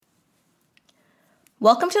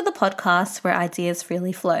Welcome to the podcast where ideas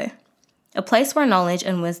freely flow, a place where knowledge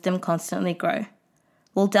and wisdom constantly grow.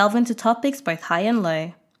 We'll delve into topics both high and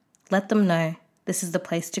low. Let them know this is the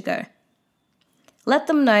place to go. Let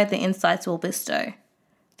them know the insights we'll bestow.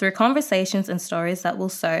 Through conversations and stories that we'll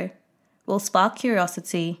sow, we'll spark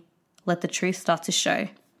curiosity, let the truth start to show.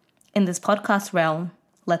 In this podcast realm,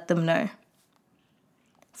 let them know.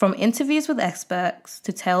 From interviews with experts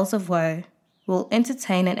to tales of woe, we'll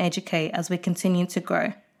entertain and educate as we continue to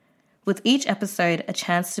grow. With each episode, a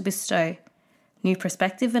chance to bestow new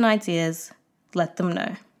perspective and ideas, let them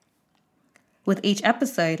know. With each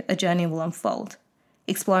episode, a journey will unfold,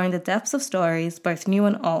 exploring the depths of stories, both new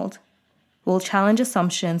and old. We'll challenge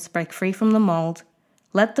assumptions, break free from the mold.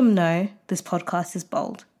 Let them know this podcast is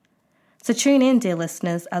bold. So tune in, dear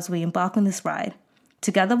listeners, as we embark on this ride.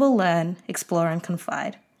 Together we'll learn, explore, and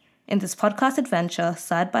confide. In this podcast adventure,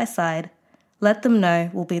 side by side, let them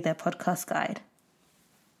know we'll be their podcast guide.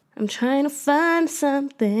 I'm trying to find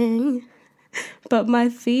something, but my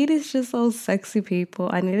feed is just all sexy people.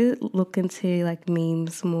 I need to look into like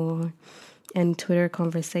memes more and Twitter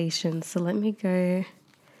conversations. So let me go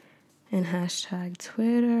and hashtag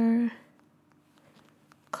Twitter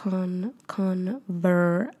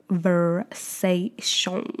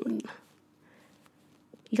conversation.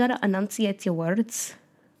 You gotta enunciate your words.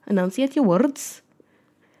 Enunciate your words.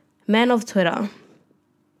 Man of Twitter,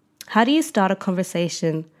 how do you start a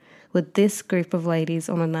conversation with this group of ladies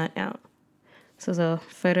on a night out? So there's a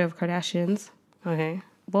photo of Kardashians. Okay,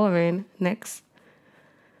 boring. Next.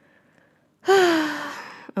 I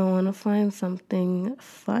want to find something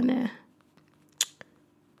funny.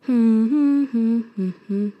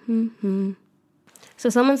 So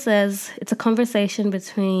someone says it's a conversation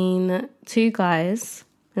between two guys.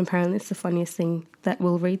 And apparently it's the funniest thing that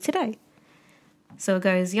we'll read today. So it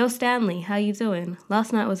goes, "Yo, Stanley, how you doing?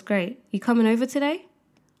 Last night was great. You coming over today?"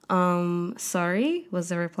 Sorry, was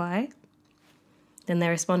the reply. Then they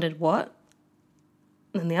responded, "What?"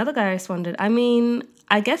 Then the other guy responded,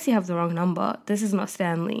 I guess you have the wrong number. This is not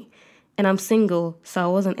Stanley. And I'm single, so I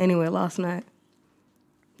wasn't anywhere last night.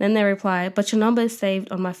 Then they reply, "But your number is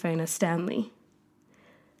saved on my phone as Stanley."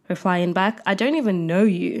 Replying back, "I don't even know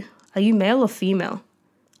you. Are you male or female?"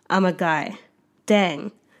 "I'm a guy."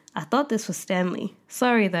 "Dang, I thought this was Stanley.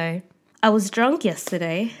 Sorry though. I was drunk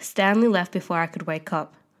yesterday. Stanley left before I could wake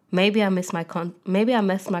up. Maybe I messed my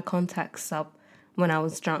contacts up when I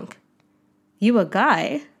was drunk." "You a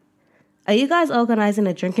guy? Are you guys organizing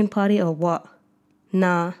a drinking party or what?"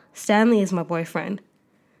 "Nah, Stanley is my boyfriend."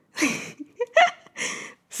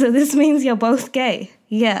 "So this means you're both gay?"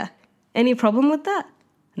 "Yeah. Any problem with that?"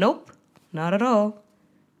 "Nope, not at all."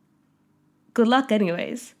 "Good luck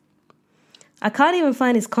anyways." "I can't even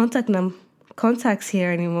find his contacts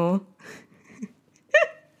here anymore."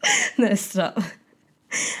 No, stop.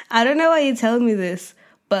 I don't know why you're telling me this,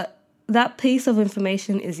 but that piece of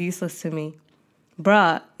information is useless to me.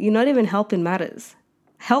 Bruh, you're not even helping matters.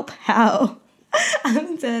 Help how?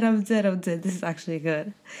 I'm dead. This is actually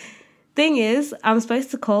good. Thing is, I'm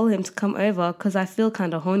supposed to call him to come over because I feel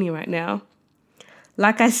kind of horny right now.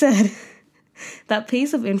 Like I said, that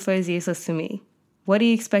piece of info is useless to me. What do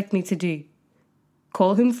you expect me to do?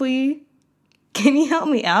 Call him for you? Can you help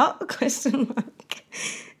me out? Question mark.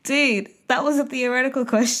 Dude, that was a theoretical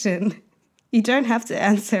question. You don't have to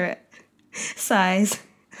answer it. Sighs.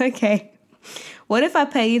 Okay. What if I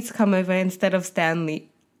pay you to come over instead of Stanley?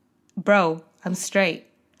 Bro, I'm straight.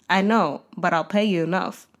 I know, but I'll pay you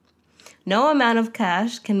enough. No amount of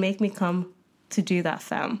cash can make me come to do that,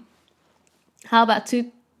 fam. How about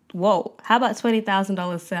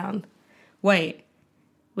 $20,000 sound? Wait,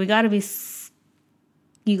 you gotta be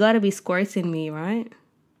squirting me, right?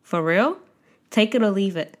 For real? Take it or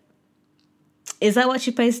leave it. Is that what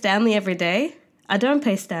you pay Stanley every day? I don't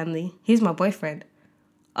pay Stanley. He's my boyfriend.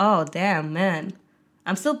 Oh, damn, man.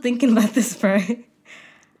 I'm still thinking about this, bro.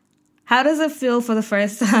 How does it feel for the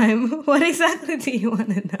first time? What exactly do you want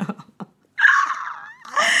to know?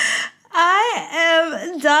 I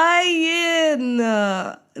am dying.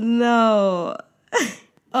 No.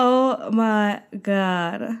 Oh my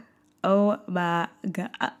God.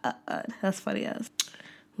 That's funny as.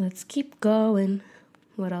 Let's keep going.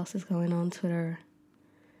 What else is going on Twitter?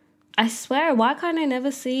 I swear, why can't I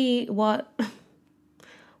never see what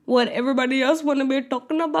everybody else want to be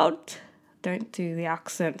talking about? Don't do the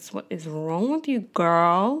accents. What is wrong with you,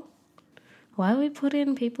 girl? Why are we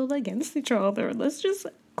putting people against each other? Let's just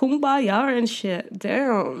kumbaya and shit.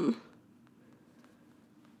 Damn.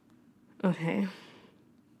 Okay.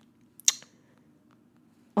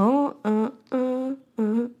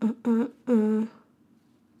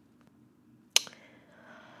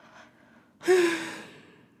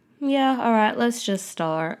 Yeah, alright, let's just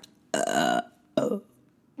start.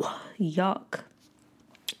 Yuck.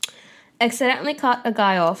 Accidentally cut a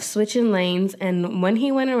guy off, switching lanes, and when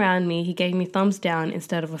he went around me, he gave me thumbs down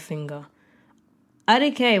instead of a finger. I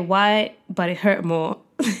didn't care why, but it hurt more.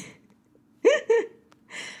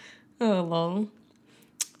 Oh, lol.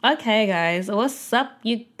 Okay, guys, what's up,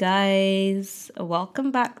 you guys?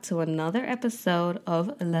 Welcome back to another episode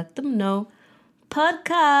of Let Them Know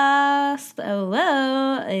podcast.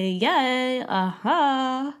 Hello, yay,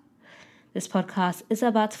 aha. This podcast is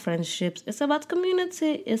about friendships, it's about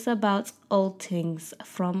community, it's about all things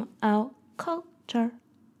from our culture.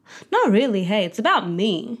 Not really, hey, it's about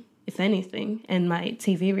me, if anything, and my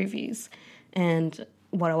TV reviews and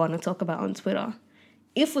what I want to talk about on Twitter.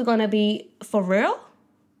 If we're gonna be for real,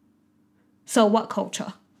 so what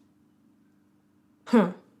culture?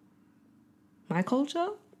 My culture?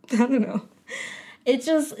 I don't know. It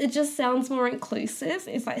just sounds more inclusive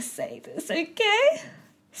if I say this, okay?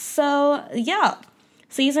 So, yeah.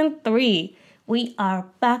 Season 3. We are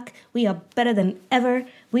back. We are better than ever.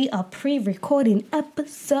 We are pre-recording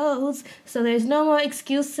episodes. So there's no more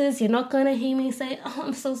excuses. You're not going to hear me say, oh,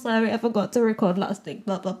 I'm so sorry. I forgot to record last week.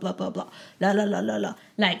 Blah, blah, blah, blah, blah. La, la, la, la, la.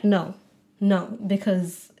 Like, no. No,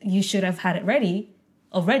 because you should have had it ready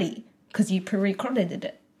already because you pre-recorded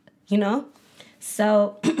it, you know?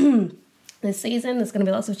 So this season, there's going to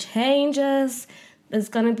be lots of changes. There's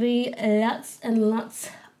going to be lots and lots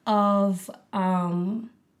of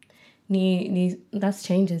new that's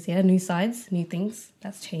changes, yeah, new sides, new things,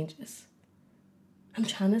 that's changes. I'm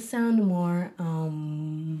trying to sound more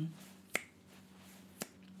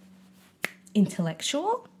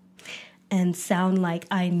intellectual and sound like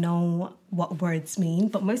I know what words mean,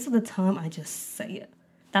 but most of the time I just say it.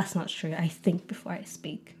 That's not true. I think before I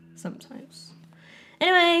speak sometimes.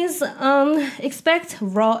 Anyways, expect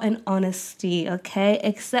raw and honesty, okay?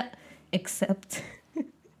 Expect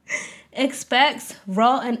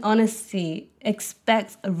raw and honesty.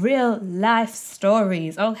 Expect real life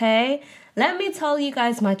stories, okay? Let me tell you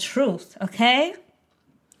guys my truth, okay?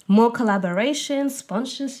 More collaborations,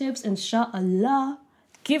 sponsorships, inshallah.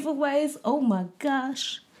 Giveaways, oh my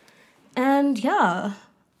gosh. And yeah,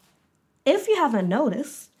 if you haven't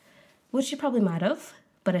noticed, which you probably might have,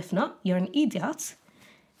 but if not, you're an idiot.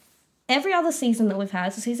 Every other season that we've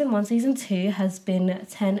had, so season 1, season 2, has been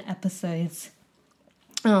 10 episodes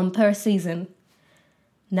per season.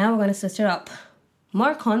 Now we're going to switch it up.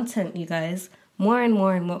 More content, you guys. More and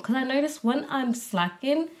more and more. Because I notice when I'm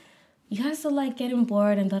slacking, you guys are like getting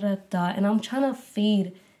bored and da-da-da. And I'm trying to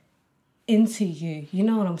feed into you. You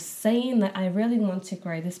know what I'm saying? That I really want to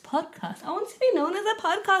grow this podcast. I want to be known as a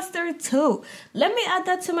podcaster too. Let me add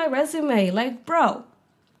that to my resume. Like, bro.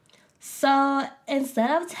 So instead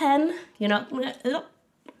of 10, you know,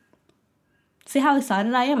 see how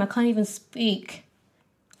excited I am? I can't even speak.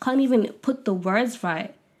 Can't even put the words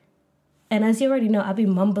right. And as you already know, I'll be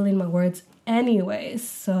mumbling my words anyways.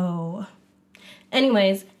 So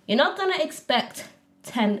anyways, you're not going to expect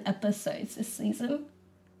 10 episodes this season.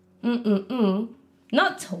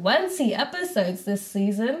 Not 20 episodes this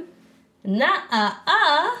season.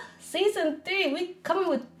 Season 3, we coming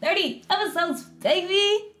with 30 episodes,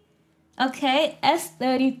 baby. Okay,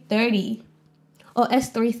 S3030. Or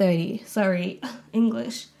S330, sorry,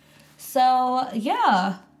 English. So,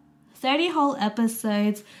 yeah, 30 whole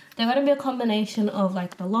episodes. They're going to be a combination of,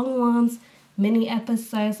 like, the long ones, mini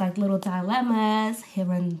episodes, like little dilemmas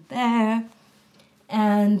here and there.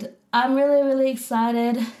 And I'm really, really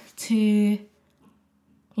excited to, you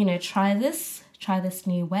know, try this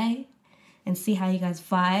new way and see how you guys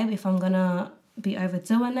vibe. If I'm going to be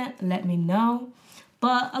overdoing it, let me know.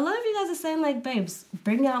 But a lot of you guys are saying, like, babes,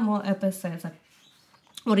 bring out more episodes. Like,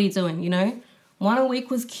 what are you doing, you know? 1 a week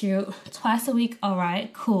was cute. 2 a week, all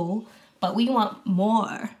right, cool. But we want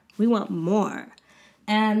more. We want more.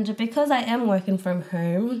 And because I am working from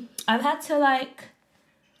home, I've had to, like,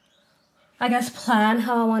 I guess, plan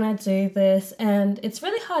how I want to do this. And it's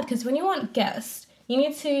really hard because when you want guests, you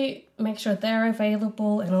need to make sure they're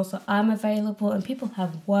available and also I'm available. And people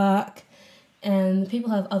have work. And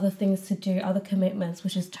people have other things to do, other commitments,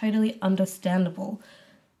 which is totally understandable.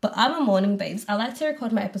 But I'm a morning babes. I like to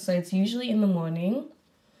record my episodes usually in the morning.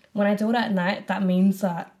 When I do it at night, that means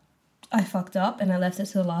that I fucked up and I left it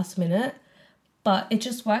to the last minute. But it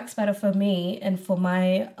just works better for me and for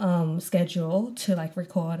my schedule to like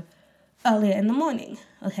record earlier in the morning.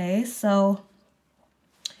 Okay, so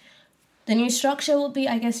the new structure will be,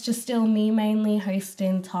 I guess, just still me mainly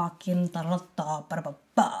hosting, talking,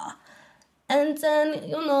 da-da-da-da-ba-da-ba-ba. And then,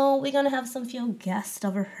 you know, we're going to have some few guests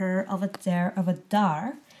over here, over there, over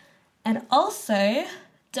there. And also,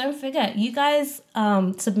 don't forget, you guys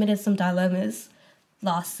submitted some dilemmas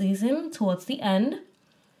last season towards the end.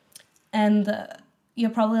 And you're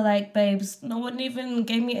probably like, babes, no one even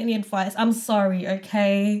gave me any advice. I'm sorry,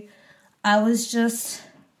 okay? I was just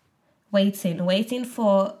waiting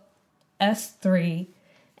for S3,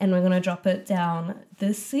 and we're going to drop it down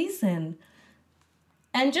this season.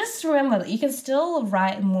 And just remember that you can still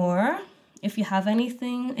write more if you have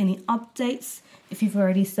anything, any updates, if you've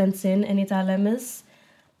already sent in any dilemmas.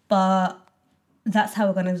 But that's how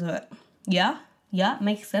we're going to do it. Yeah? Yeah,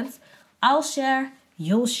 makes sense. I'll share,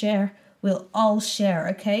 you'll share, we'll all share,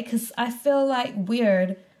 okay? Because I feel like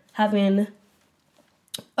weird having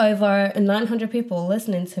over 900 people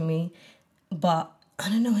listening to me, but I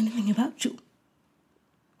don't know anything about you,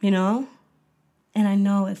 you know? And I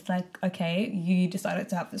know it's like, okay, you decided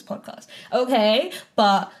to have this podcast. Okay,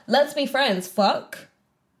 but let's be friends, fuck.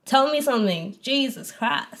 Tell me something. Jesus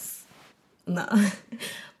Christ. No.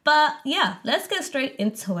 But yeah, let's get straight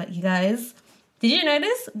into it, you guys. Did you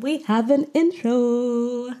notice we have an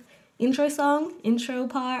intro song, intro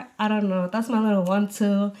part? I don't know. That's my little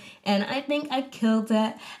 1-2. And I think I killed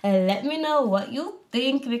it. And let me know what you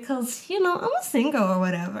think because, you know, I'm a singer or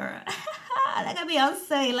whatever. Like a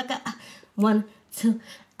Beyonce, like a 1, 2.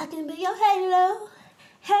 I can be your halo,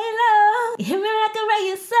 halo. You hit me like a ray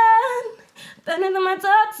of sun, burning in my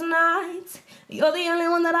dark tonight. You're the only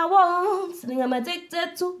one that I want. Sitting I'm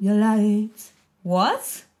addicted to your light.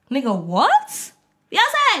 What? Nigga, what?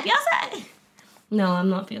 Beyonce! No, I'm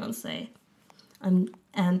not Beyonce. I'm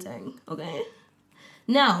ending, okay?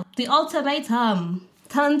 Now, the ultimatum.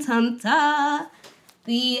 Tan tan ta.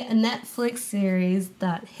 The Netflix series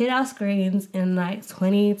that hit our screens in like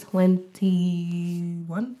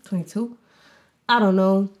 2021, 22. I don't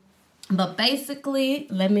know. But basically,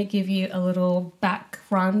 let me give you a little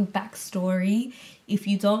backstory. If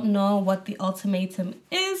you don't know what the ultimatum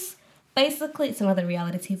is, basically it's another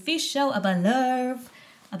reality TV show about love,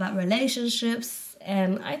 about relationships,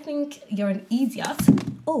 and I think you're an idiot.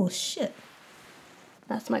 Oh shit.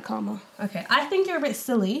 That's my karma. Okay, I think you're a bit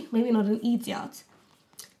silly, maybe not an idiot,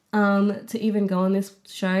 to even go on this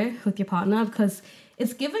show with your partner because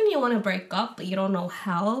it's given you want to break up, but you don't know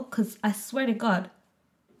how, because I swear to God,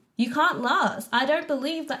 you can't last. I don't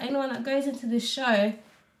believe that anyone that goes into this show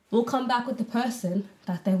will come back with the person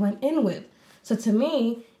that they went in with. So to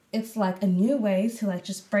me, it's like a new way to like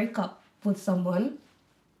just break up with someone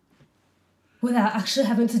without actually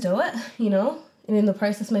having to do it, you know? And in the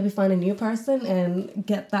process, maybe find a new person and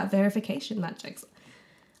get that verification magic.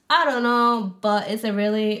 I don't know, but it's a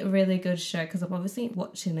really, really good show because I'm obviously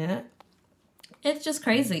watching it. It's just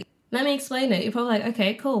crazy. Let me explain it. You're probably like,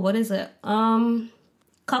 okay, cool. What is it?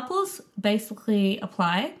 Couples basically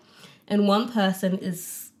apply and one person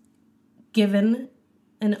is given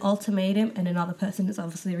an ultimatum and another person is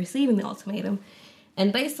obviously receiving the ultimatum.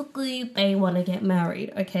 And basically they want to get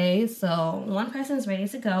married, okay? So one person is ready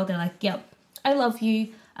to go. They're like, yep, I love you.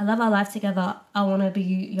 I love our life together. I want to be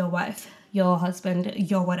your wife, your husband,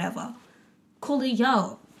 your whatever.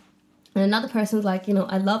 Coolio. And another person's like, you know,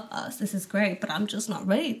 I love us. This is great, but I'm just not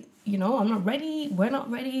ready. You know, I'm not ready. We're not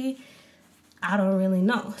ready. I don't really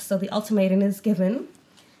know. So the ultimatum is given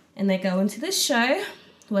and they go into this show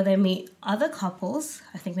where they meet other couples.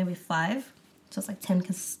 I think maybe 5. So it's like 10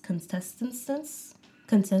 contestants.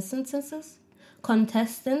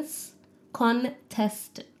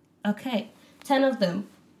 Okay, 10 of them.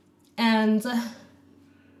 And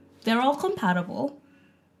they're all compatible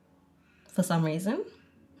for some reason.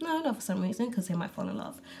 No, not for some reason, because they might fall in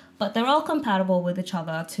love. But they're all compatible with each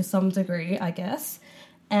other to some degree, I guess.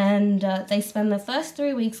 And they spend the first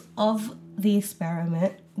 3 weeks of the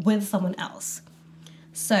experiment with someone else.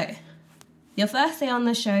 So, your first day on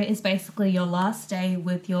the show is basically your last day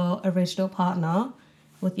with your original partner,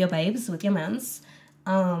 with your babes, with your mans.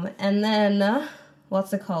 And then,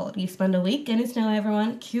 what's it called? You spend a week getting to know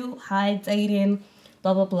everyone, cute, high, dating,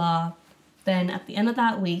 blah, blah, blah. Then at the end of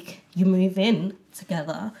that week, you move in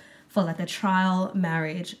together for like a trial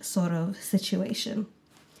marriage sort of situation.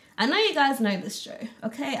 I know you guys know this show,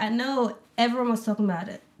 okay? I know everyone was talking about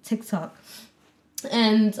it, TikTok.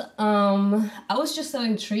 And I was just so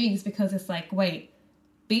intrigued because it's like, wait,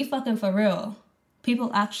 be fucking for real.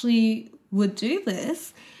 People actually would do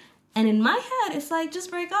this. And in my head, it's like,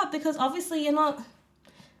 just break up because obviously you're not,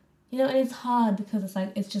 you know, and it's hard because it's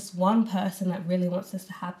like, it's just one person that really wants this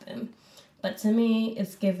to happen. But to me,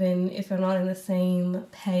 it's given, if you're not in the same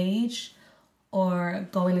page or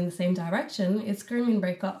going in the same direction, it's screaming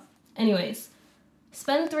break up. Anyways,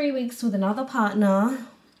 spend 3 weeks with another partner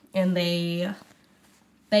and they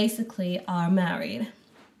basically are married.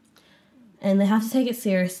 And they have to take it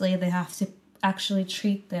seriously. They have to actually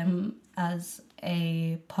treat them as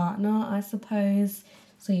a partner, I suppose.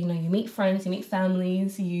 So, you meet friends, you meet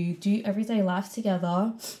families, you do everyday life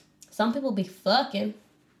together. Some people be fucking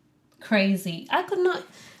crazy. I could not,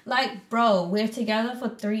 bro, we're together for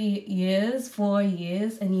 3 years, 4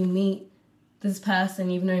 years, and you meet this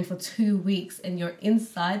person you've known for 2 weeks and you're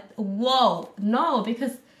inside. Whoa, no,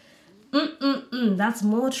 because that's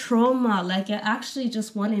more trauma. You're actually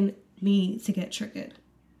just wanting me to get triggered.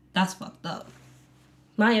 That's fucked up.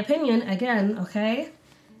 My opinion, again, okay?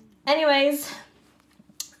 Anyways,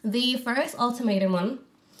 the first ultimatum one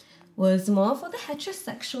was more for the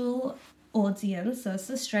heterosexual audience, so it's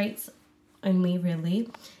the straights only, really.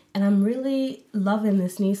 And I'm really loving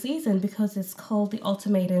this new season because it's called the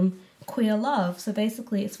Ultimatum Queer Love. So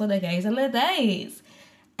basically, it's for the gays and the days.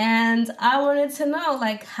 And I wanted to know,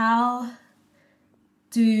 how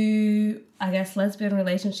do, I guess, lesbian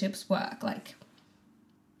relationships work?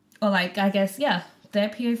 Their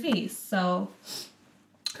POVs. So,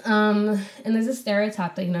 and there's a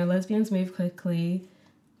stereotype that, lesbians move quickly,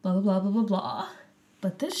 blah, blah, blah, blah, blah, blah.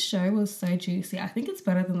 But this show was so juicy. I think it's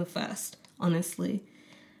better than the first, honestly.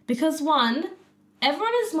 Because one,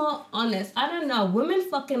 everyone is more honest. I don't know. Women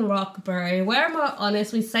fucking rock, bro. We're more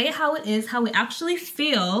honest. We say how it is, how we actually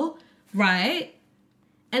feel, right?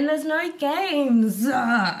 And there's no games.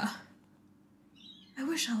 I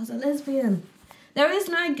wish I was a lesbian. There is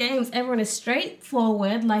no games. Everyone is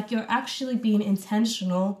straightforward. You're actually being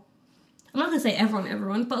intentional. I'm not going to say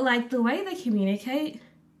everyone, but the way they communicate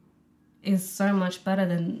is so much better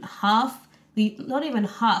than not even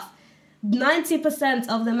half, 90%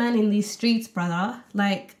 of the men in these streets, brother.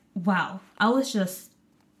 Wow. I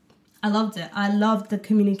loved it. I loved the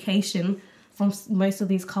communication from most of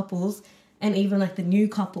these couples and even the new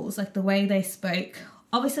couples, the way they spoke.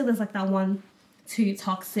 Obviously there's that 1-2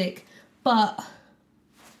 toxic, but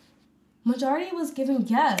majority was giving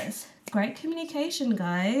yes. Great communication,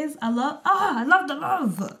 guys. I love the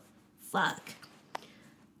love. Fuck.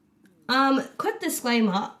 Quick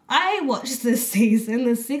disclaimer, I watched this season,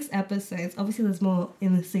 there's 6 episodes. Obviously there's more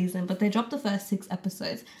in the season, but they dropped the first 6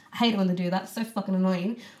 episodes. I hate when they do that, it's so fucking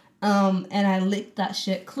annoying. And I licked that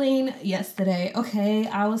shit clean yesterday. Okay,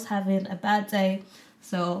 I was having a bad day,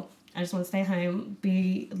 so I just want to stay home,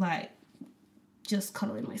 be just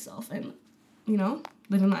cuddling myself and,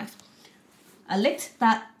 living life. I licked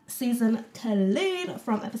that season clean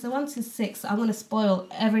from episode 1 to 6, so I'm going to spoil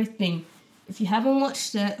everything. If you haven't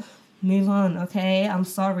watched it, move on, okay? I'm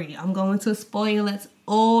sorry. I'm going to spoil it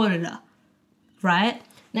all, right?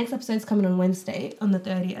 Next episode's coming on Wednesday, on the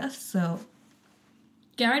 30th, so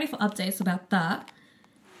get ready for updates about that.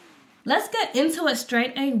 Let's get into it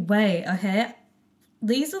straight away, okay?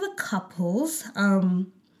 These are the couples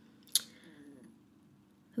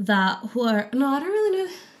that were... No, I don't really know.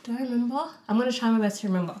 Do I remember? I'm going to try my best to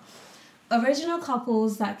remember. Original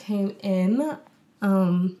couples that came in...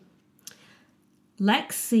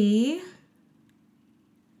 Lexi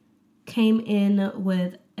came in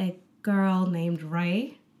with a girl named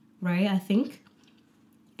Ray, I think.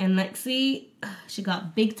 And Lexi, she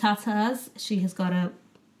got big tatas. She has got a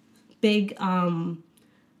big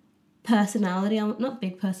personality. Not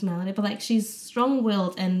big personality, but she's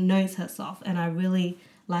strong-willed and knows herself. And I really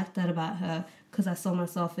like that about her because I saw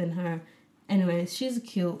myself in her. Anyways, she's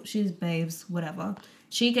cute. She's babes, whatever.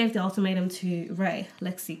 She gave the ultimatum to Ray.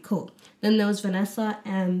 Lexi, cool. Then there was Vanessa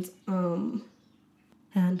and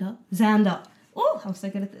Xander. Oh, I'm so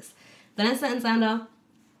good at this. Vanessa and Xander.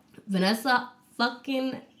 Vanessa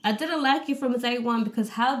fucking... I didn't like you from day one because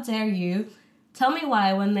how dare you tell me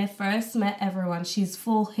why when they first met everyone she's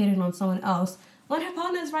full hitting on someone else when her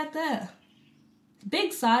partner's right there.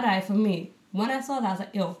 Big side eye for me. When I saw that, I was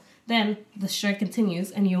like, ew. Then the show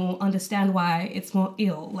continues and you'll understand why it's more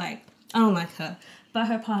ill. I don't like her. But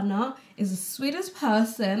her partner is the sweetest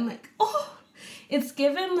person. It's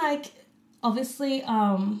given obviously,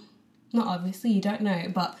 not obviously, you don't know,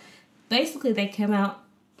 but basically they came out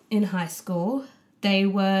in high school. They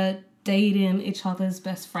were dating each other's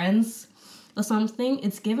best friends or something.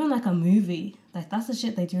 It's given a movie. That's the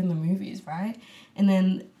shit they do in the movies, right? And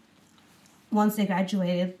then once they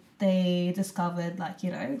graduated, they discovered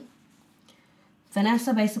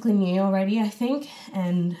Vanessa basically knew already, I think,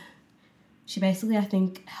 and she basically, I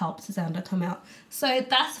think, helped Xander come out. So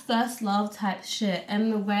that's first love type shit.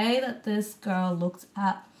 And the way that this girl looked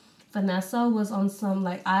at Vanessa was on some,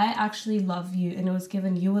 I actually love you. And it was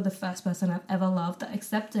given, you were the first person I've ever loved that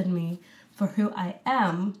accepted me for who I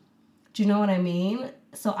am. Do you know what I mean?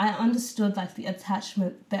 So I understood, the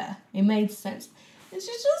attachment there. It made sense. And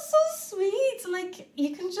she's just so sweet.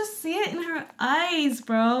 You can just see it in her eyes,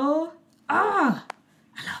 bro. I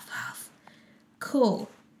love love. Cool.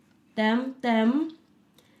 Them. Then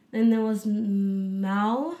there was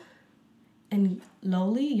Mal and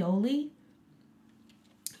Yoli.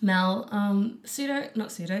 Mal,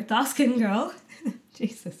 dark skin girl.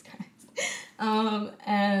 Jesus Christ.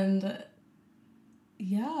 And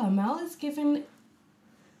yeah, Mal is given.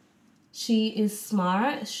 She is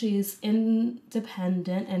smart. She is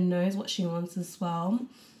independent and knows what she wants as well.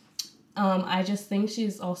 I just think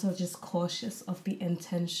she's also just cautious of the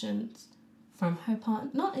intentions from her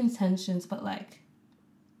partner. Not intentions, but like,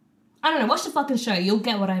 I don't know. Watch the fucking show. You'll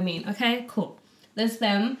get what I mean. Okay, cool. There's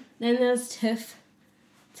them. Then there's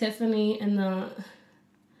Tiffany and the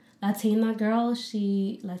Latina girl.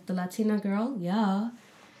 The Latina girl. Yeah.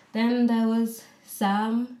 Then there was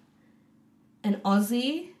Sam and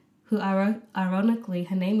Ozzy, who ironically,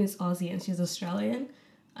 her name is Ozzy and she's Australian.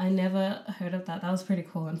 I never heard of that. That was pretty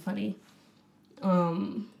cool and funny.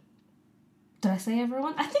 Did I say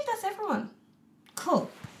everyone? I think that's everyone. Cool.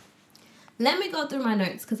 Let me go through my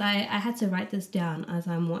notes because I had to write this down as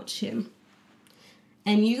I'm watching.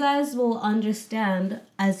 And you guys will understand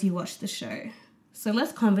as you watch the show. So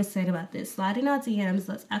let's conversate about this. Slide in our DMs.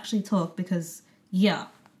 Let's actually talk because, yeah,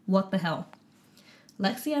 what the hell?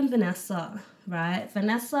 Lexi and Vanessa, right?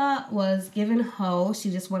 Vanessa was given hoe. She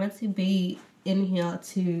just wanted to be in here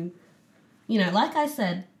to, like I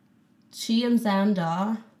said, she and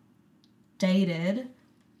Xander dated.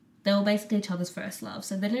 They were basically each other's first love.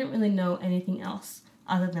 So they didn't really know anything else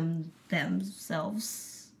other than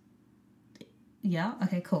themselves. Yeah?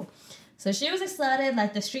 Okay, cool. So she was excited,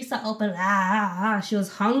 like the streets are open. She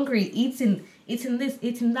was hungry, eating this,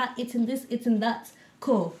 eating that, eating this, eating that.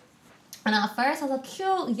 Cool. And at first I was like,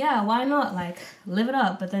 cute, yeah, why not? Like, live it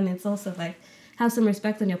up. But then it's also like, have some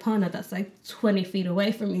respect on your partner that's like 20 feet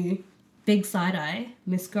away from you. Big side eye.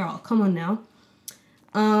 Miss Girl, come on now.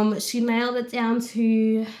 She nailed it down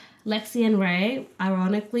to Lexi and Ray.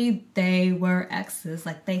 Ironically, they were exes.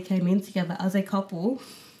 Like, they came in together as a couple.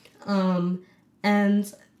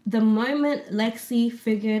 And the moment Lexi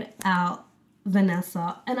figured out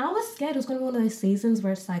Vanessa, and I was scared it was going to be one of those seasons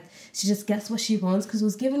where it's like she just gets what she wants, because it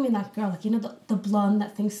was giving me that girl, like, the blonde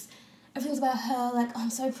that thinks everything's about her, like, oh, I'm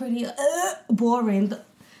so pretty, boring.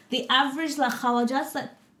 The average, like, just like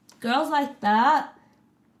girls like that,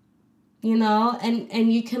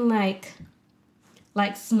 and you can like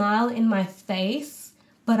smile in my face,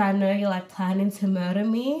 but I know you're like planning to murder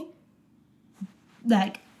me.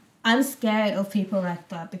 Like, I'm scared of people like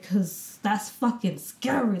that because that's fucking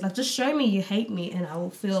scary. Like, just show me you hate me and I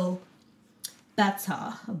will feel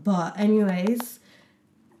better. But anyways,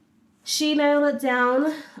 she nailed it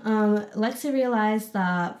down. Lexi realized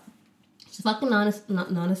that she's fucking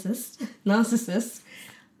narcissist.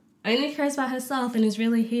 Only cares about herself and is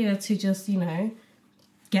really here to just,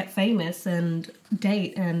 get famous and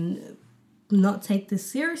date and not take this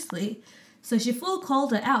seriously. So she full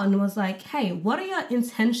called her out and was like, hey, what are your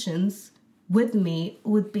intentions with me,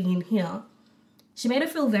 with being here? She made her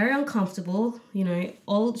feel very uncomfortable.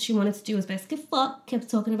 All she wanted to do was basically fuck, kept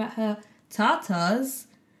talking about her tatas.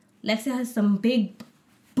 Lexi has some big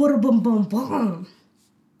boom,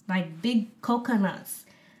 like big coconuts.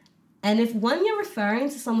 And when you're referring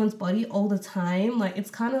to someone's body all the time, like, it's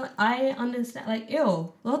kind of, I understand, like,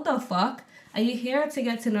 ew, what the fuck? Are you here to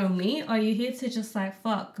get to know me? Or are you here to just, like,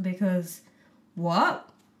 fuck? Because, what?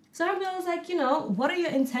 So I was like, what are your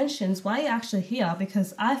intentions? Why are you actually here?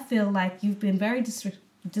 Because I feel like you've been very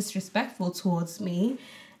disrespectful towards me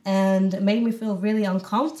and made me feel really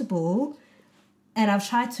uncomfortable. And I've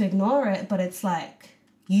tried to ignore it, but it's like,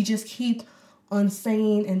 you just keep on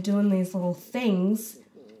saying and doing these little things.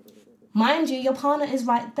 Mind you, your partner is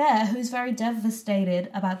right there who's very devastated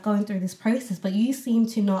about going through this process, but you seem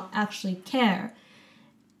to not actually care.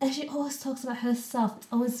 And she always talks about herself. It's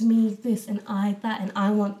always me, this, and I, that, and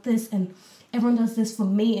I want this, and everyone does this for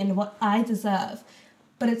me and what I deserve.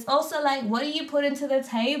 But it's also like, what do you put into the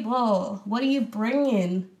table? What are you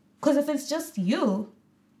bringing? Because if it's just you,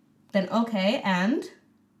 then okay, and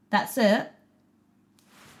that's it.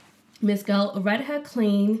 Miss Girl read her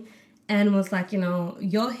clean and was like,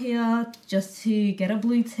 you're here just to get a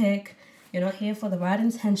blue tick. You're not here for the right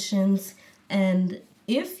intentions. And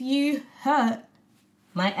if you hurt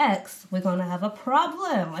my ex, we're going to have a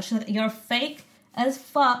problem. You're fake as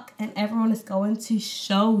fuck and everyone is going to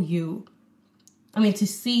show you. To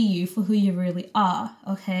see you for who you really are,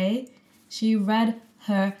 okay? She read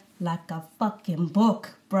her like a fucking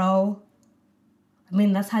book, bro.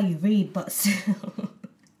 That's how you read, but still.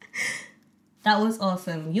 That was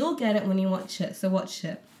awesome. You'll get it when you watch it, so watch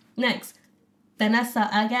it. Next, Vanessa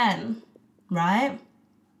again, right?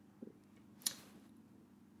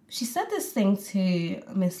 She said this thing to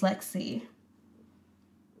Miss Lexi,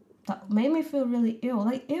 that made me feel really ill.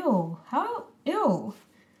 Like, ew. How ill?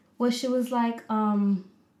 Where she was like,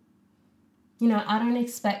 you know, I don't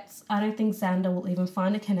think Xander will even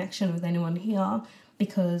find a connection with anyone here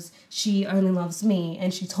because she only loves me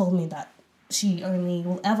and she told me that she only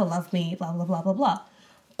will ever love me, blah, blah, blah, blah, blah.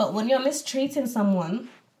 But when you're mistreating someone,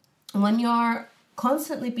 when you're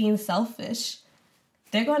constantly being selfish,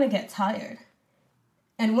 they're going to get tired.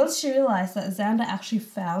 And once she realized that Xander actually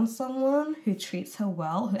found someone who treats her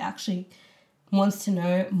well, who actually wants to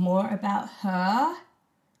know more about her,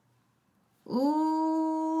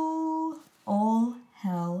 ooh, all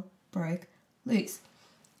hell broke loose.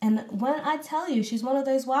 And when I tell you she's one of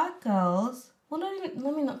those white girls, well,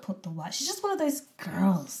 let me not put the white, she's just one of those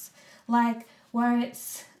girls, like, where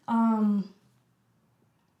it's,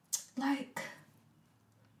 like,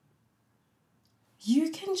 you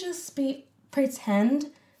can just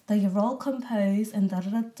pretend that you're all composed and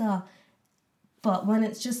da-da-da-da, but when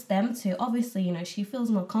it's just them two, obviously, you know, she feels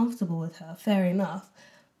more comfortable with her, fair enough,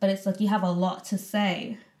 but it's like you have a lot to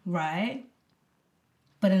say, right?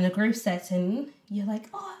 But in a group setting, you're like,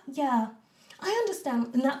 oh, yeah, I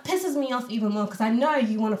understand. And that pisses me off even more because I know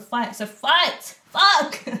you want to fight. So fight!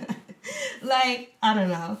 Fuck! Like, I don't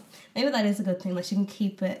know. Maybe that is a good thing. Like, she can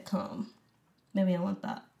keep it calm. Maybe I want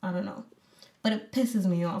that. I don't know. But it pisses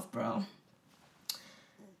me off, bro.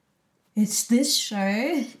 It's this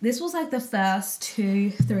show. This was like the first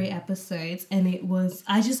 2-3 episodes. And it was,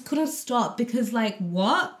 I just couldn't stop because, like,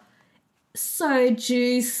 what? So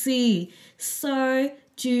juicy. So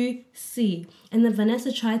juicy. And then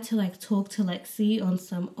Vanessa tried to like talk to Lexi on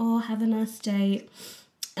some, oh, have a nice day.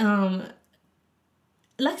 Lexi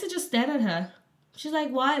just stared at her. She's like,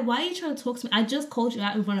 why are you trying to talk to me? I just called you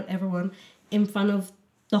out in front of everyone, in front of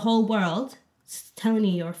the whole world, telling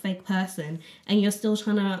you you're a fake person, and you're still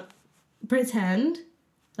trying to pretend.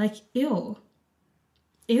 Like, ew.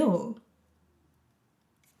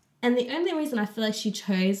 And the only reason I feel like she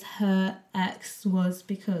chose her ex was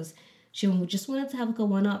because she just wanted to have like a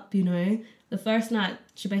one-up, you know. The first night,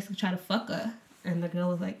 she basically tried to fuck her. And the girl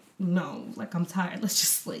was like, no, like, I'm tired. Let's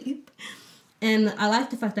just sleep. And I like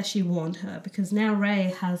the fact that she warned her because now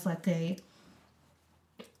Ray has like a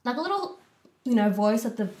little, you know, voice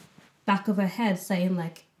at the back of her head saying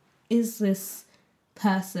like, is this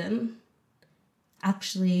person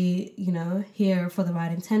actually, you know, here for the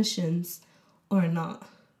right intentions or not?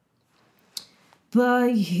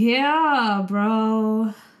 But yeah,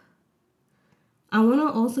 bro. I want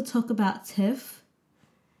to also talk about Tiff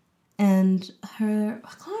and her, I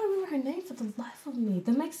can't remember her name for the life of me.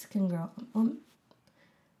 The Mexican girl.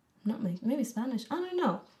 Not Mexican, maybe Spanish. I don't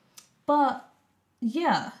know. But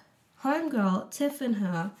yeah, homegirl, Tiff and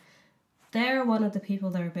her, they're one of the people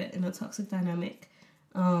that are a bit in a toxic dynamic.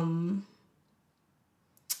 And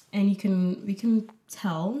we can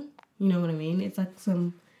tell, you know what I mean? It's like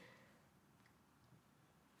some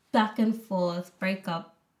back and forth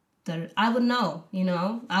breakup that I would know, you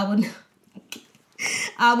know? I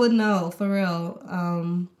would know, for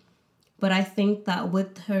real. But I think that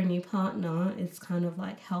with her new partner, it's kind of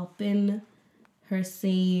like helping her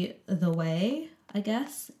see the way, I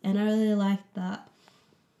guess. And I really like that.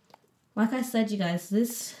 Like I said, you guys,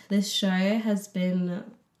 this show has been,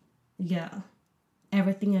 yeah,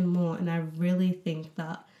 everything and more. And I really think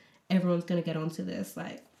that everyone's going to get onto this.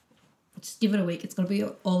 Like, just give it a week. It's going to be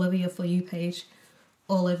all over your For You page,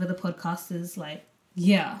 all over the podcasters. Like,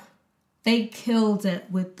 yeah, they killed it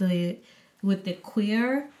with the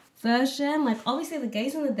queer version. Like, obviously the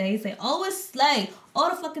gays and the days, they always slay all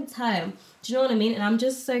the fucking time. Do you know what I mean? And I'm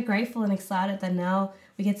just so grateful and excited that now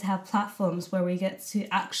we get to have platforms where we get to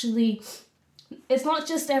actually, it's not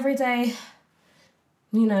just everyday,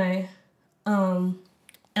 you know,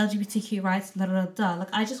 LGBTQ rights, da da da.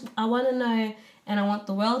 Like, I want to know, and I want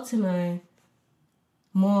the world to know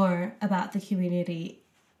more about the community,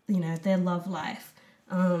 you know, their love life.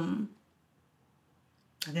 I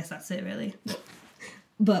guess that's it, really.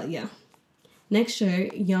 But yeah. Next show,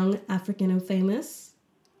 Young, African and Famous.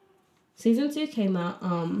 Season 2 came out.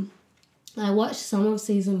 I watched some of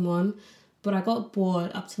season 1, but I got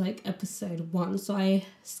bored up to like episode 1. So I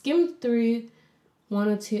skimmed through 1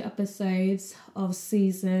 or 2 episodes of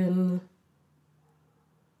season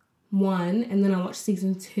 1, and then I watched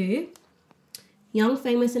season 2. Young,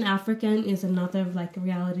 Famous and African is another like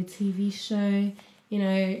reality TV show. You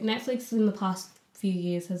know, Netflix in the past few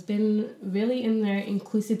years has been really in their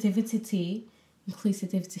inclusivity.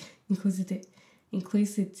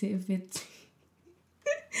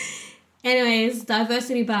 Anyways,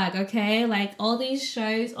 diversity bag, okay? Like, all these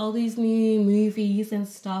shows, all these new movies and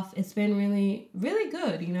stuff, it's been really, really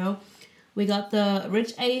good, you know? We got the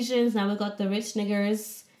rich Asians, now we got the rich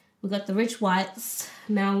niggers. We got the rich whites.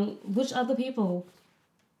 Now, which other people?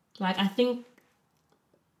 Like, I think,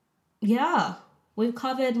 yeah, we've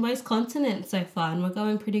covered most continents so far and we're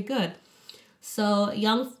going pretty good. So,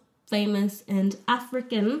 young, famous, and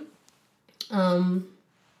African,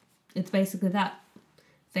 it's basically that.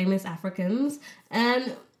 Famous Africans.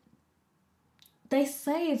 And they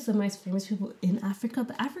say it's the most famous people in Africa,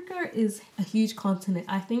 but Africa is a huge continent.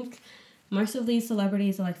 I think most of these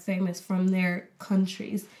celebrities are like famous from their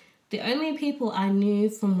countries. The only people I knew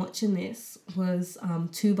from watching this was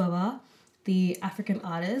Tubaba, the African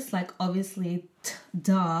artist. Like, obviously,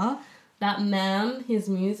 duh. That man, his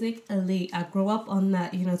music, elite. I grew up on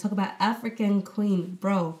that, you know, talk about African queen.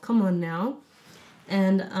 Bro, come on now.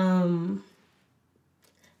 And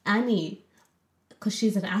Annie, because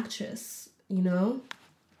she's an actress, you know?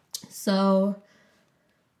 So,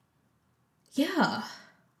 yeah.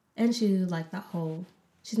 And she, like, that whole...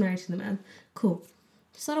 She's married to the man. Cool.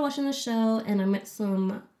 Started watching the show, and I met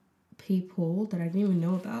some people that I didn't even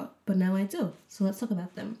know about, but now I do. So let's talk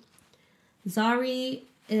about them. Zari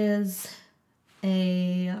is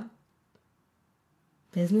a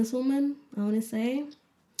businesswoman, I want to say.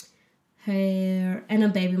 And a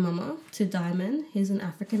baby mama to Diamond. He's an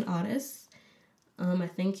African artist. I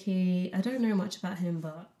think I don't know much about him,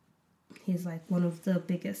 but he's like one of the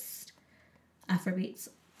biggest Afrobeats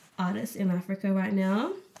artists in Africa right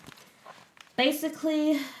now.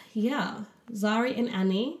 Basically, yeah, Zari and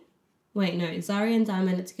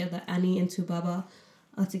Diamond are together, Annie and Tubaba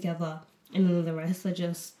are together, and then the rest are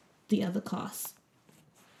just the other cast.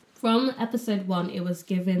 From episode 1, it was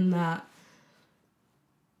given that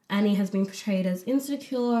Annie has been portrayed as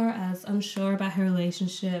insecure, as unsure about her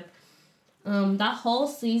relationship. That whole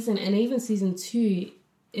season, and even season 2,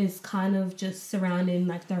 is kind of just surrounding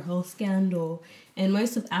like their whole scandal. And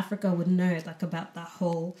most of Africa would know like about that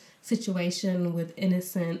whole situation with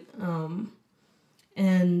Innocent,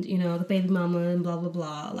 and you know, the baby mama and blah blah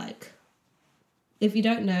blah. Like, if you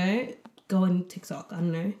don't know, go on TikTok. I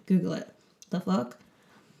don't know, Google it. The fuck.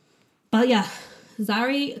 But yeah,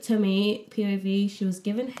 Zari, to me, POV, she was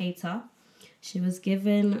given hater. She was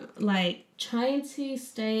given like trying to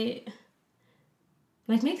stay,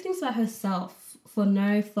 like, make things about herself for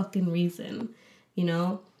no fucking reason, you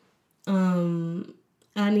know.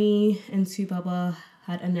 Annie and Tubaba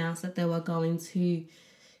had announced that they were going to,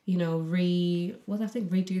 you know,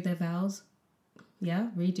 redo their vows. Yeah,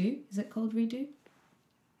 redo. Is it called redo?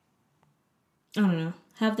 I don't know.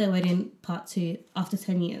 Have their wedding part 2 after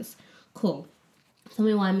 10 years. Cool. Tell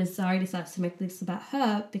me why Miss Zari decides to make this about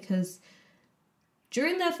her, because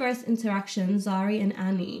during their first interaction, Zari and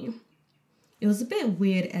Annie, it was a bit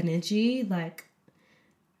weird energy. Like,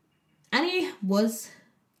 Annie was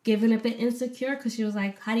given a bit insecure because she was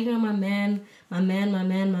like, how do you know my man?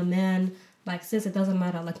 Like, sis, it doesn't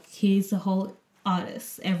matter. Like, he's a whole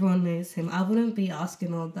artist. Everyone knows him. I wouldn't be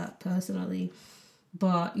asking all that personally.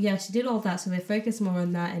 But yeah, she did all that. So they focused more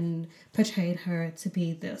on that and portrayed her to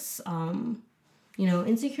be this, you know,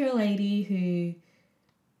 insecure lady who,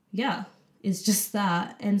 yeah, is just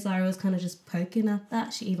that. And Zara was kind of just poking at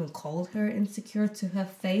that. She even called her insecure to her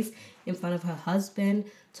face in front of her husband,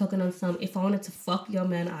 talking on some, if I wanted to fuck your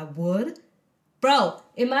man, I would. Bro,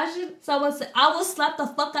 imagine someone said, I will slap the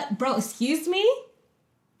fuck out. Bro, excuse me?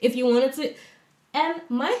 If you wanted to. And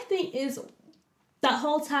my thing is, that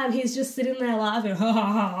whole time he's just sitting there laughing. Ha ha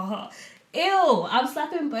ha ha. Ew, I'm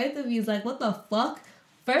slapping both of you. Like, what the fuck?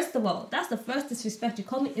 First of all, that's the first disrespect. You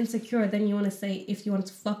call me insecure, then you want to say, if you wanted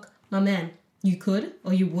to fuck my man, you could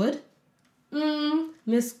or you would?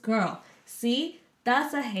 Miss Girl. See?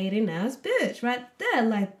 That's a hating ass bitch right there.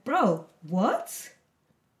 Like, bro, what?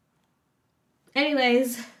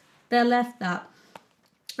 Anyways, they left that.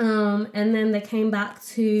 And then they came back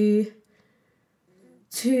to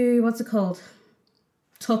what's it called?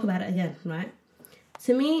 Talk about it again, right?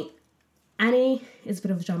 To me, Annie is a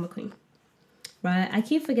bit of a drama queen, right? I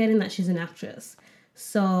keep forgetting that she's an actress.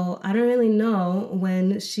 So I don't really know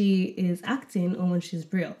when she is acting or when she's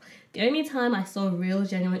real. The only time I saw real,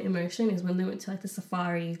 genuine emotion is when they went to like the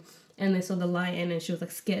safari and they saw the lion and she was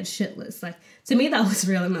like scared shitless. Like, to me that was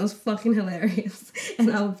real and that was fucking hilarious.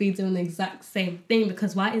 And I would be doing the exact same thing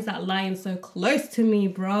because why is that lion so close to me,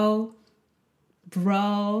 bro?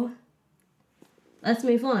 Bro. Let's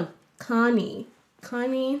move on. Connie,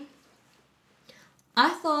 I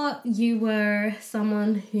thought you were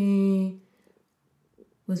someone who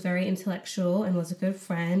was very intellectual and was a good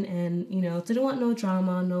friend and, you know, didn't want no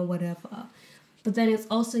drama, no whatever. But then it's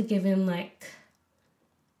also given, like,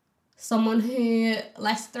 someone who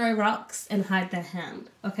likes to throw rocks and hide their hand,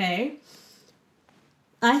 okay?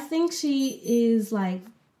 I think she is, like,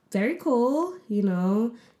 very cool, you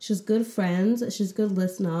know. She's good friends, she's a good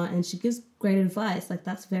listener, and she gives great advice. Like,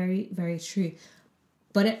 that's very, very true.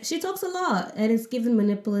 But she talks a lot, and it's given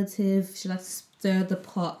manipulative. She likes to stir the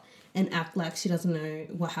pot and act like she doesn't know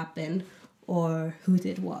what happened or who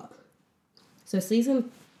did what. So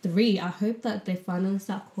season 3, I hope that they finally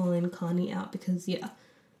start calling Connie out, because, yeah,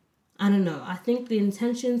 I don't know. I think the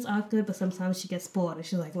intentions are good, but sometimes she gets bored and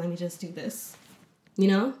she's like, let me just do this. You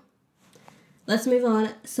know? Let's move on.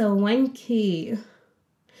 So Wenky.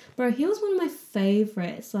 Bro, he was one of my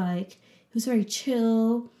favorites. Like, he was very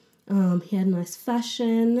chill. He had nice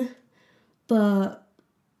fashion. But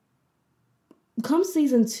come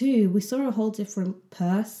season 2, we saw a whole different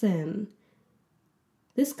person.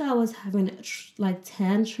 This guy was having like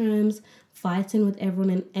tantrums, fighting with everyone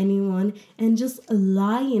and anyone, and just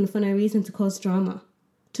lying for no reason to cause drama.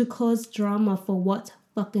 To cause drama for what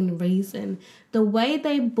fucking reason? The way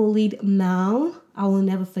they bullied Mal, I will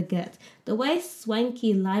never forget. The way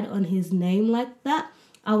Swanky lied on his name like that,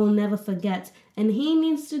 I will never forget. And he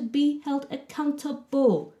needs to be held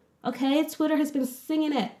accountable. Okay? Twitter has been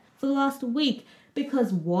singing it for the last week.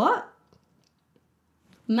 Because what?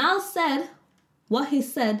 Mal said what he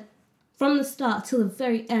said from the start till the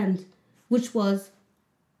very end, which was,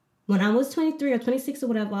 when I was 23 or 26 or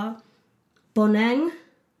whatever, Bonang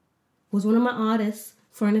was one of my artists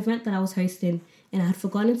for an event that I was hosting, and I had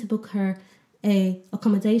forgotten to book her a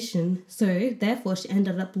accommodation, so therefore she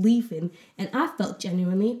ended up leaving, and I felt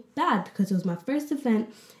genuinely bad because it was my first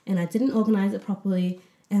event and I didn't organize it properly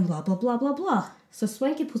and blah blah blah blah blah. So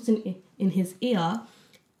Swanky puts in his ear,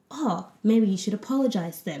 oh, maybe you should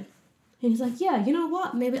apologize then. And he's like, yeah, you know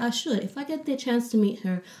what? Maybe I should. If I get the chance to meet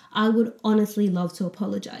her, I would honestly love to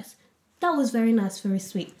apologize. That was very nice, very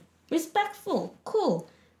sweet. Respectful, cool.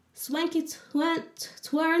 Swanky turns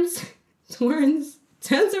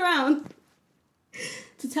around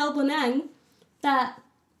to tell Bonang that,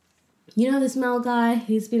 you know, this Mal guy,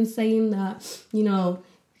 he's been saying that, you know,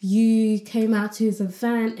 you came out to his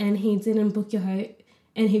event and he didn't book your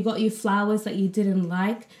and he got you flowers that you didn't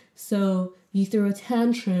like, so you threw a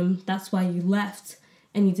tantrum, that's why you left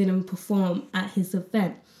and you didn't perform at his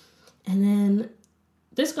event. And then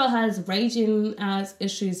this girl has raging ass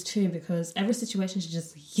issues too, because every situation she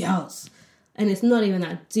just yells. And it's not even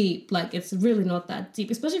that deep. Like, it's really not that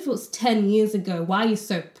deep. Especially if it was 10 years ago. Why are you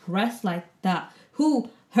so pressed like that? Who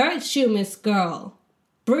hurt you, Miss Girl?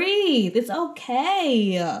 Breathe. It's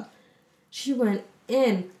okay. She went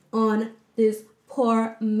in on this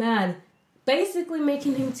poor man, basically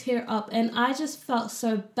making him tear up. And I just felt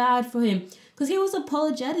so bad for him, because he was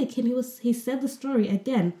apologetic and he said the story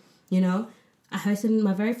again. You know, I hosted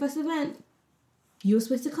my very first event. You were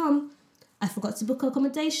supposed to come. I forgot to book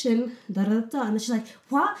accommodation, da-da-da-da. And she's like,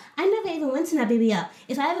 what? I never even went to Namibia.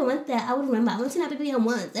 If I ever went there, I would remember. I went to Namibia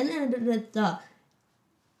once. Da-da-da-da-da.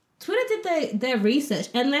 Twitter did their research,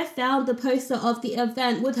 and they found the poster of the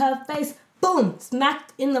event with her face, boom,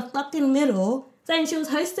 smacked in the fucking middle, saying she was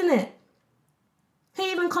hosting it.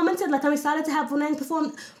 He even commented, like, I'm excited to have Bonang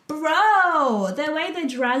perform. Bro, the way they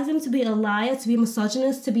dragged him to be a liar, to be a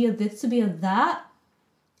misogynist, to be a this, to be a that,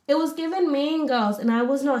 it was given Mean Girls, and I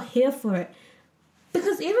was not here for it.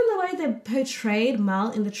 Because even the way they portrayed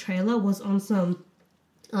Mal in the trailer was on some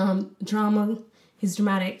drama, he's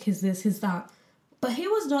dramatic, he's this, he's that. But he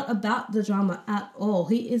was not about the drama at all.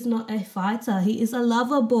 He is not a fighter. He is a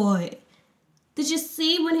lover boy. Did you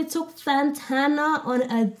see when he took Fantana on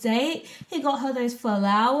a date? He got her those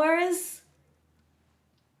flowers.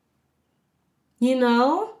 You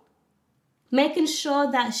know? Making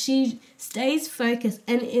sure that she stays focused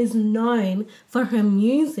and is known for her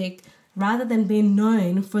music rather than being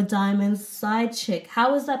known for Diamond's side chick.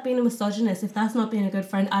 How is that being a misogynist? If that's not being a good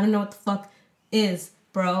friend, I don't know what the fuck is,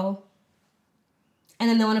 bro. And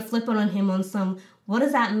then they want to flip it on him on some, what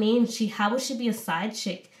does that mean? How would she be a side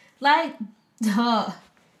chick? Like, duh.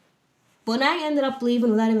 Bonang ended up leaving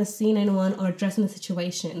without even seeing anyone or addressing the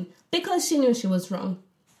situation because she knew she was wrong.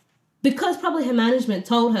 Because probably her management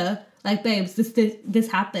told her, like, babes,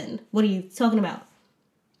 this happened. What are you talking about?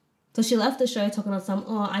 So she left the show talking about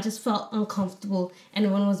I just felt uncomfortable and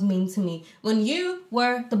everyone was mean to me. When you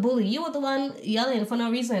were the bully, you were the one yelling for no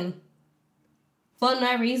reason. For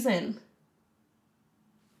no reason.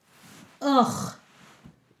 Ugh.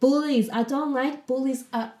 Bullies. I don't like bullies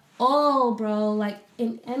at all, bro. Like,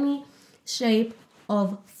 in any shape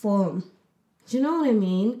of form. Do you know what I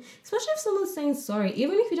mean? Especially if someone's saying sorry.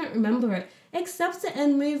 Even if you don't remember it, accept it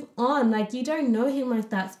and move on. Like, you don't know him like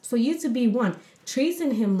that. For you to be, one,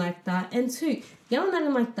 treating him like that, and two, yelling at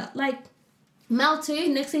him like that. Like, Mal,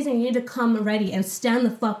 too, next season you need to come ready and stand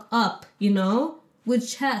the fuck up, you know? With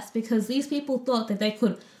chest. Because these people thought that they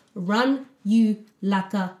could run you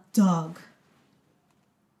like a dog.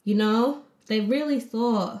 You know, they really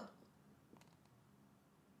thought.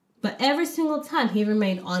 But every single time he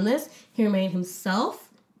remained honest, he remained himself,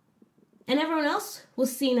 and everyone else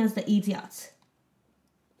was seen as the idiot.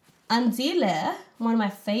 Andile, one of my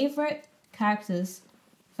favorite characters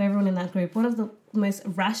for everyone in that group, one of the most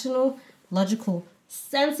rational, logical,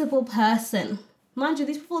 sensible person. Mind you,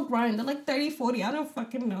 these people are grown. They're like 30, 40. I don't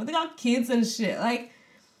fucking know. They got kids and shit. Like,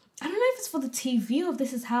 I don't know if it's for the TV or if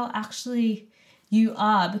this is how actually you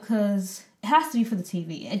are, because it has to be for the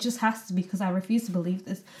TV. It just has to be, because I refuse to believe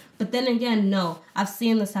this. But then again, no. I've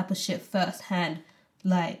seen this type of shit firsthand.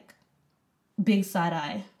 Like, big side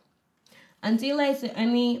eye. Andile is the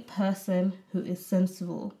only person who is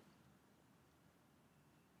sensible.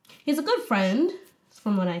 He's a good friend,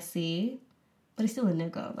 from what I see. But he's still a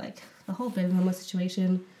nigga. Like, the whole baby mama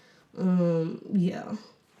situation, yeah.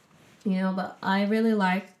 You know, but I really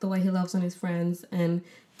like the way he loves on his friends and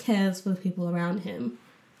cares for the people around him.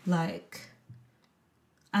 Like,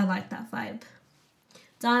 I like that vibe.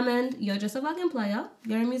 Diamond, you're just a fucking player.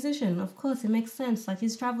 You're a musician. Of course, it makes sense. Like,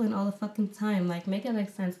 he's traveling all the fucking time. Like, make it make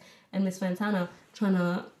sense. And Miss Fantana trying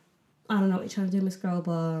to, I don't know what you're trying to do, Miss Girl,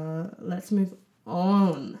 but let's move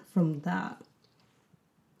on from that.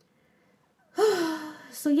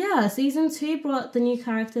 So yeah, season 2 brought the new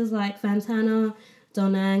characters like Fantana,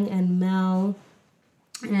 Donang, and Mel.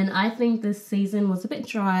 And I think this season was a bit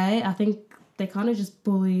dry. I think they kind of just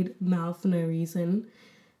bullied Mel for no reason.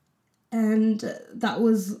 And that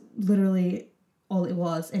was literally all it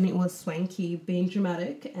was. And it was Swanky being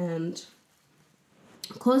dramatic and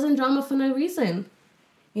causing drama for no reason.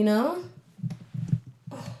 You know?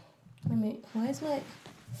 Why is my...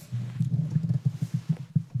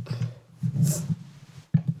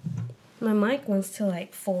 My mic wants to,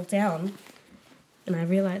 like, fall down. And I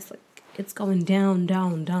realized, like, it's going down,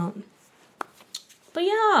 down, down. But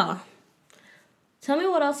yeah. Tell me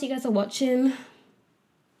what else you guys are watching.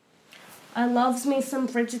 I loves me some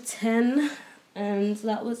Bridgerton. And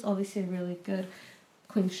that was obviously really good.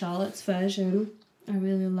 Queen Charlotte's version. I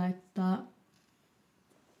really liked that.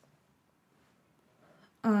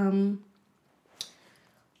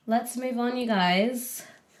 Let's move on, you guys.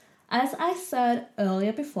 As I said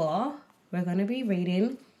earlier before, we're going to be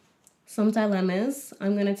reading some dilemmas.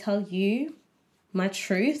 I'm going to tell you my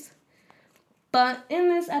truth. But in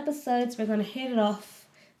this episode, we're going to hit it off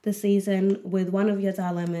the season with one of your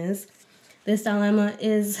dilemmas. This dilemma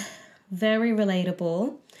is very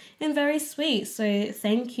relatable and very sweet. So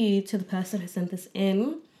thank you to the person who sent this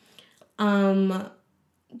in.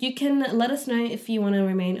 You can let us know if you want to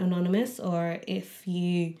remain anonymous or if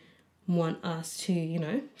you want us to, you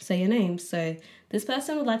know, say your name. So this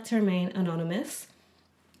person would like to remain anonymous.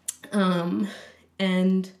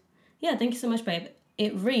 And yeah, thank you so much, babe.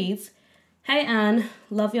 It reads, "Hey Anne,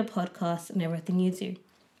 love your podcast and everything you do.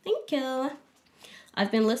 Thank you.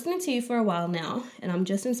 I've been listening to you for a while now, and I'm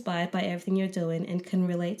just inspired by everything you're doing and can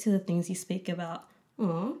relate to the things you speak about.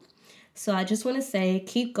 Aww. So I just want to say,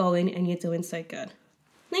 keep going and you're doing so good."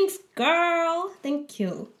 Thanks, girl. Thank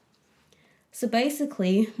you. So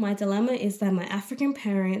basically, my dilemma is that my African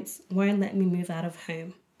parents won't let me move out of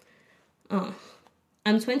home.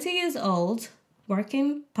 I'm 20 years old,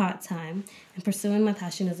 working part-time, and pursuing my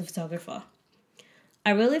passion as a photographer.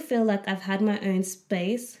 I really feel like I've had my own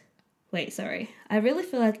space. I really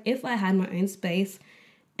feel like if I had my own space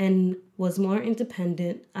and was more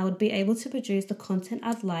independent, I would be able to produce the content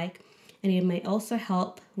I'd like, and it may also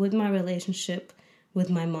help with my relationship with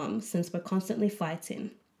my mom since we're constantly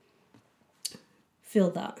fighting.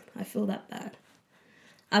 I feel that bad.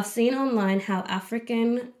 I've seen online how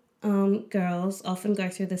African girls often go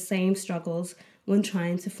through the same struggles when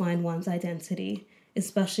trying to find one's identity,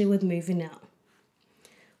 especially with moving out.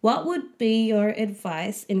 What would be your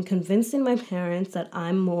advice in convincing my parents that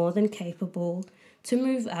I'm more than capable to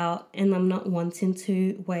move out and I'm not wanting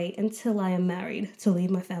to wait until I am married to leave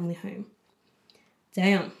my family home?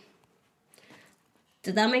 Damn.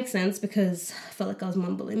 Did that make sense? Because I felt like I was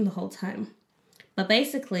mumbling the whole time. But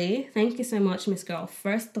basically, thank you so much, Miss Girl.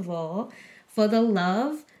 First of all, for the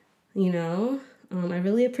love, you know, I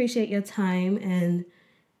really appreciate your time. And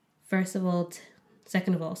second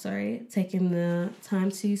of all, taking the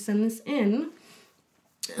time to send this in.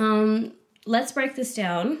 Let's break this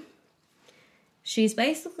down. She's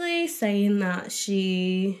basically saying that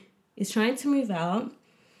she is trying to move out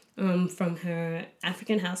from her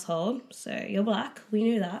African household. So you're black, we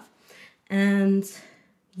knew that. And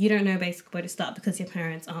you don't know basically where to start because your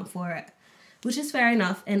parents aren't for it, which is fair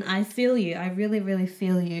enough. And I feel you. I really, really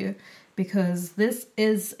feel you, because this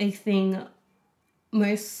is a thing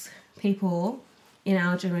most people in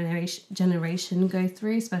our generation go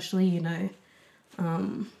through, especially, you know,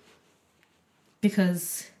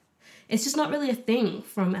 because it's just not really a thing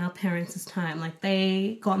from our parents' time. Like,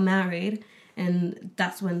 they got married and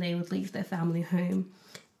that's when they would leave their family home.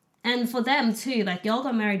 And for them too, like, y'all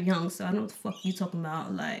got married young, so I don't know what the fuck you talking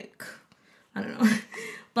about. Like, I don't know.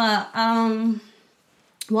 But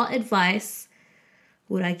what advice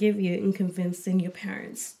would I give you in convincing your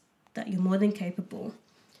parents that you're more than capable?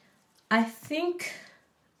 I think,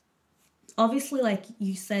 obviously, like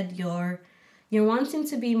you said, you're wanting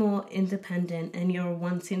to be more independent, and you're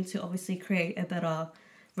wanting to obviously create a better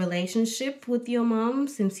relationship with your mom,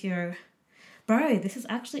 since you're, bro, this is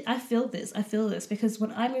actually, I feel this because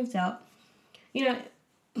when I moved out, you know,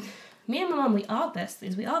 me and my mom, we are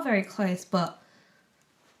besties, we are very close, but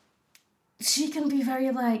she can be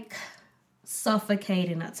very, like,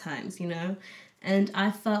 suffocating at times, you know, and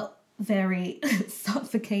I felt very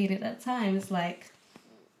suffocated at times. Like,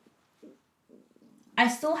 I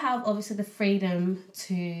still have obviously the freedom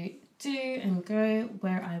to do and go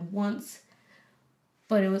where I want,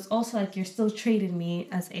 but it was also like, you're still treating me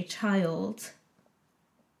as a child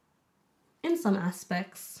in some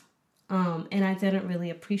aspects, and I didn't really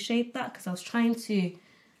appreciate that, because I was trying to,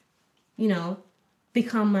 you know,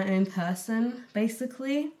 become my own person,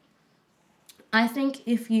 basically. I think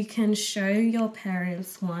if you can show your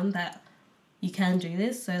parents, one, that you can do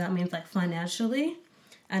this, so that means, like, financially.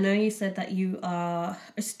 I know you said that you are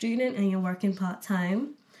a student and you're working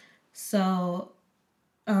part-time, so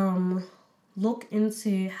look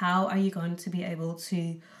into how are you going to be able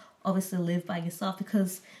to obviously live by yourself,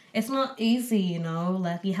 because it's not easy, you know.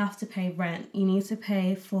 Like, you have to pay rent, you need to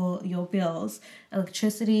pay for your bills,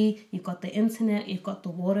 electricity, you've got the internet, you've got the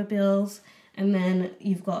water bills, and then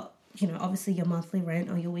you've got, you know, obviously your monthly rent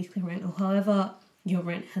or your weekly rent, or however your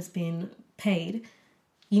rent has been paid.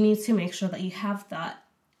 You need to make sure that you have that.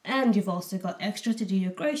 And you've also got extra to do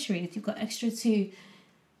your groceries. You've got extra to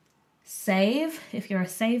save. If you're a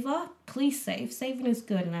saver, please save. Saving is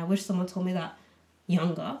good, and I wish someone told me that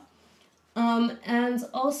younger. And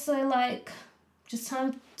also, like, just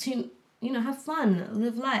time to, you know, have fun,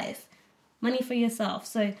 live life, money for yourself.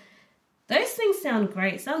 So those things sound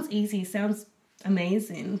great, sounds easy, sounds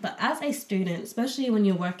amazing. But as a student, especially when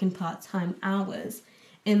you're working part-time hours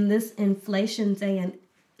in this inflation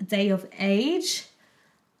day of age,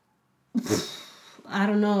 I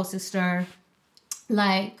don't know, sister.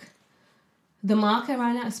 Like, the market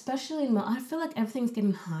right now, especially I feel like everything's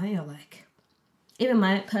getting higher. Like, even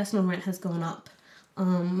my personal rent has gone up.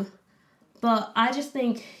 But I just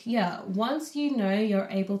think, yeah, once you know you're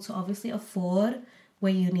able to obviously afford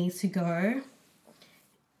where you need to go,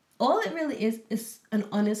 all it really is an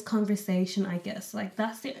honest conversation, I guess. Like,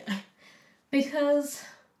 that's it. Because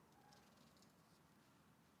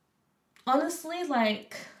honestly,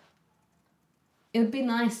 like, it would be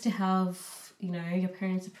nice to have, you know, your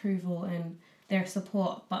parents' approval and their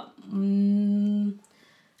support, but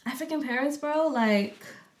African parents, bro, like,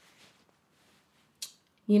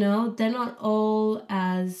 you know, they're not all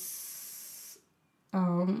as,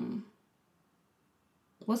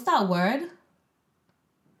 what's that word?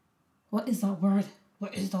 What is that word?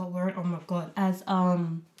 Oh my god. As,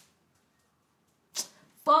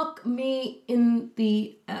 fuck me in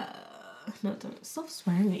the, no, don't, stop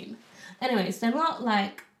swearing. Anyways, they're not,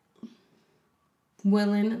 like,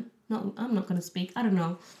 willing, no, I'm not gonna speak, I don't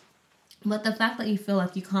know. But the fact that you feel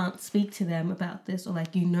like you can't speak to them about this, or,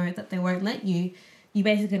 like, you know that they won't let you, you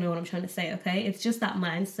basically know what I'm trying to say, okay? It's just that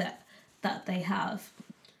mindset that they have.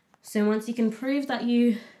 So once you can prove that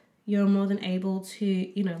you're more than able to,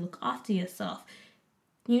 you know, look after yourself,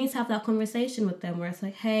 you need to have that conversation with them where it's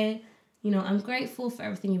like, hey, you know, I'm grateful for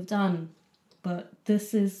everything you've done, but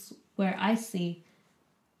this is where I see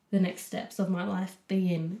the next steps of my life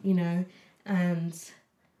being, you know. And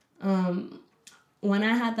when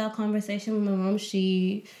I had that conversation with my mom,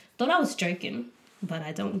 she thought I was joking, but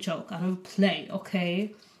I don't joke, I don't play,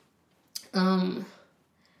 okay?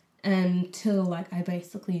 Until, like, I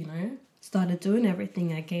basically, you know, started doing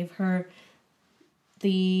everything. I gave her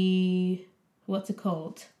the, what's it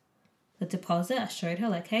called? The deposit. I showed her,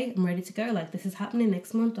 like, hey, I'm ready to go. Like, this is happening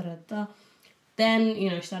next month, da da da. Then, you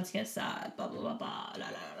know, she started to get sad, blah, blah, blah, blah, da da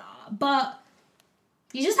da. But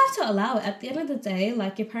you just have to allow it. At the end of the day,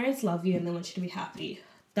 like, your parents love you and they want you to be happy.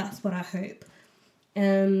 That's what I hope.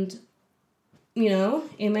 And, you know,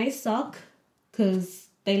 it may suck because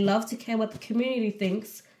they love to care what the community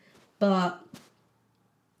thinks, but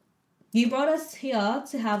you brought us here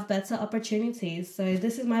to have better opportunities. So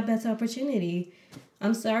this is my better opportunity.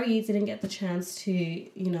 I'm sorry you didn't get the chance to,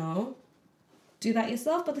 you know, do that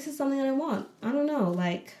yourself, but this is something that I want. I don't know,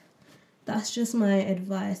 like, that's just my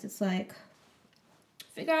advice. It's like,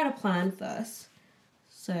 figure out a plan first.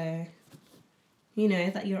 So, you know,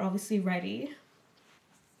 that you're obviously ready.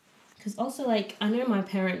 Because also, like, I know my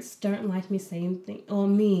parents don't like me saying things, or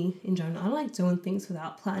me in general. I like doing things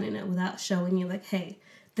without planning it, without showing you, like, hey,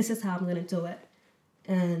 this is how I'm going to do it.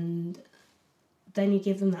 And then you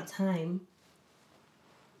give them that time.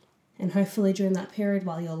 And hopefully during that period,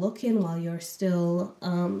 while you're looking, while you're still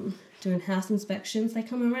doing house inspections, they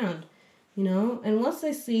come around, you know? And once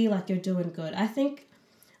they see, like, you're doing good, I think,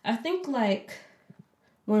 like,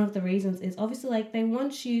 one of the reasons is obviously, like, they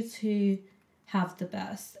want you to have the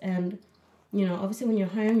best. And, you know, obviously when you're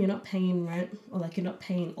home, you're not paying rent, or, like, you're not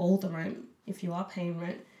paying all the rent if you are paying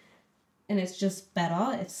rent. And it's just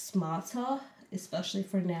better, it's smarter, especially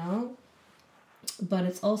for now. But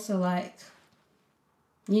it's also, like,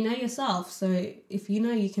 you know yourself, so if you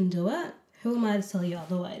know you can do it, who am I to tell you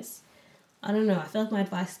otherwise? I don't know, I feel like my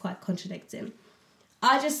advice is quite contradicting.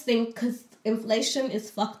 I just think because inflation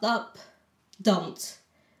is fucked up, don't.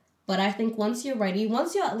 But I think once you're ready,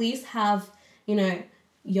 once you at least have, you know,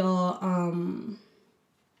 your,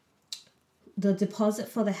 the deposit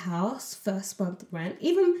for the house, first month rent,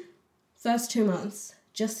 even first 2 months,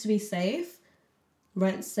 just to be safe,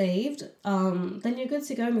 rent saved, then you're good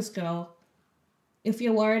to go, Miss Girl. If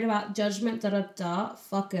you're worried about judgment,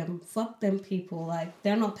 fuck them. Fuck them people. Like,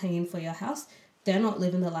 they're not paying for your house. They're not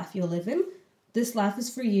living the life you're living. This life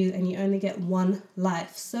is for you, and you only get one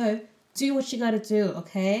life. So, do what you gotta do,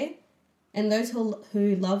 okay? And those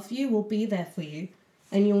who love you will be there for you.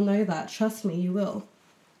 And you'll know that. Trust me, you will.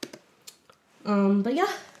 But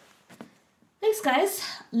yeah. Thanks, guys.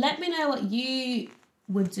 Let me know what you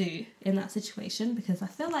would do in that situation, because I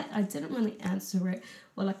feel like I didn't really answer it.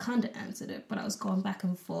 Well, I kind of answered it, but I was going back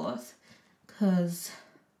and forth, because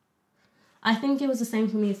I think it was the same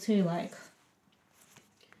for me too. Like,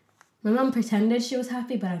 my mum pretended she was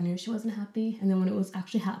happy, but I knew she wasn't happy. And then when it was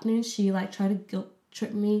actually happening, she, like, tried to guilt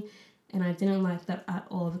trip me, and I didn't like that at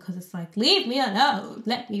all, because it's like, leave me alone,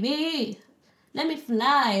 let me be, let me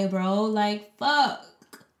fly, bro, like, fuck.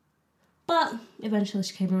 But eventually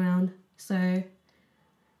she came around, so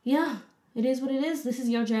yeah, it is what it is. This is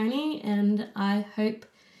your journey, and I hope,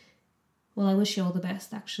 well, I wish you all the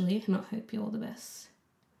best, actually, not hope you all the best.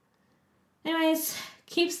 Anyways,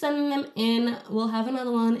 keep sending them in. We'll have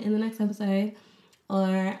another one in the next episode,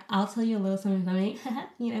 or I'll tell you a little something.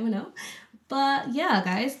 You never know. But yeah,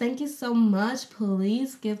 guys, thank you so much.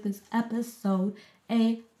 Please give this episode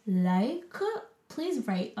a like. Please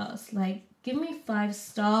rate us. Like, give me 5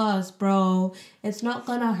 stars, bro. It's not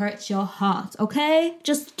gonna hurt your heart, okay?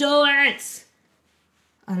 Just do it.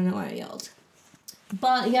 I don't know why I yelled.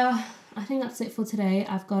 But yeah, I think that's it for today.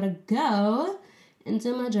 I've gotta go and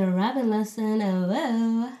do my driving lesson.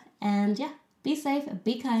 And yeah, be safe,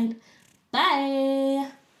 be kind. Bye.